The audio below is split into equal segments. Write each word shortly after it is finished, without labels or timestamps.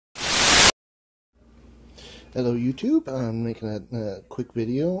Hello YouTube, I'm making a quick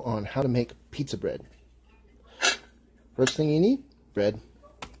video on how to make pizza bread. First thing you need, bread,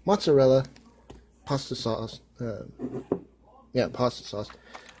 mozzarella, pasta sauce, pasta sauce,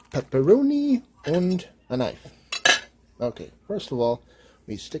 pepperoni, and a knife. Okay, first of all,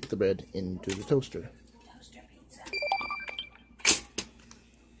 we stick the bread into the toaster.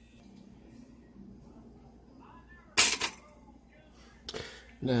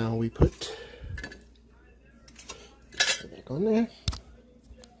 Now we put it back on there,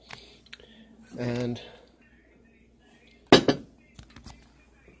 and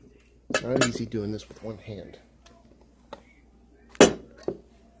it's not easy doing this with one hand.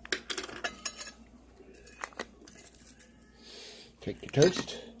 Take your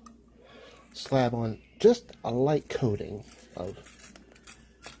toast, slab on just a light coating of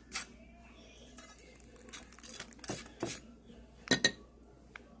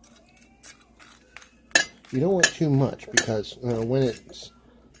you don't want too much because when it's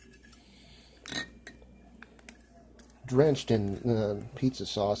drenched in pizza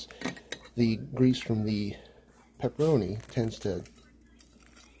sauce, the grease from the pepperoni tends to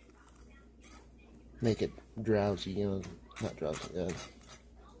make it drowsy, not drowsy,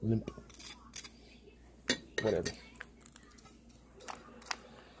 limp, whatever.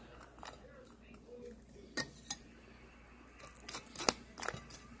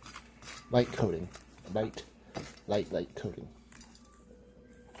 Light coating, light coating.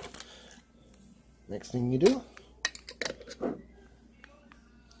 Next thing you do,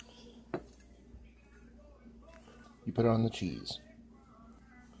 you put it on the cheese.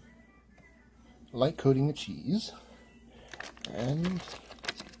 Light coating the cheese, and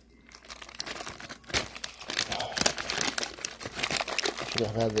should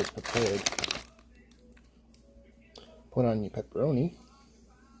have had this prepared. Put on your pepperoni,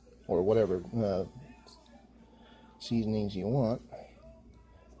 or whatever seasonings you want.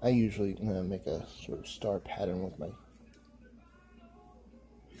 I usually make a sort of star pattern with my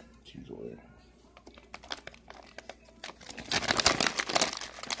cheese oil.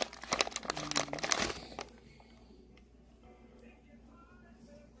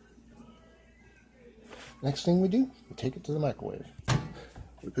 Next thing we do, we take it to the microwave.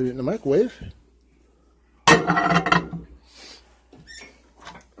 We put it in the microwave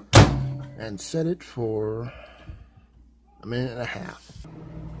and set it for a minute and a half.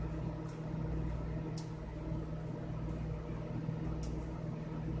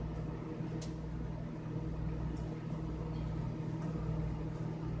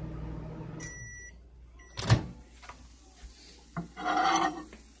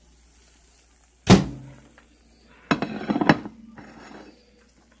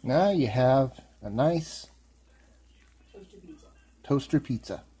 Now you have a nice toaster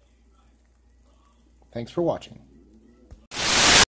pizza. Thanks for watching.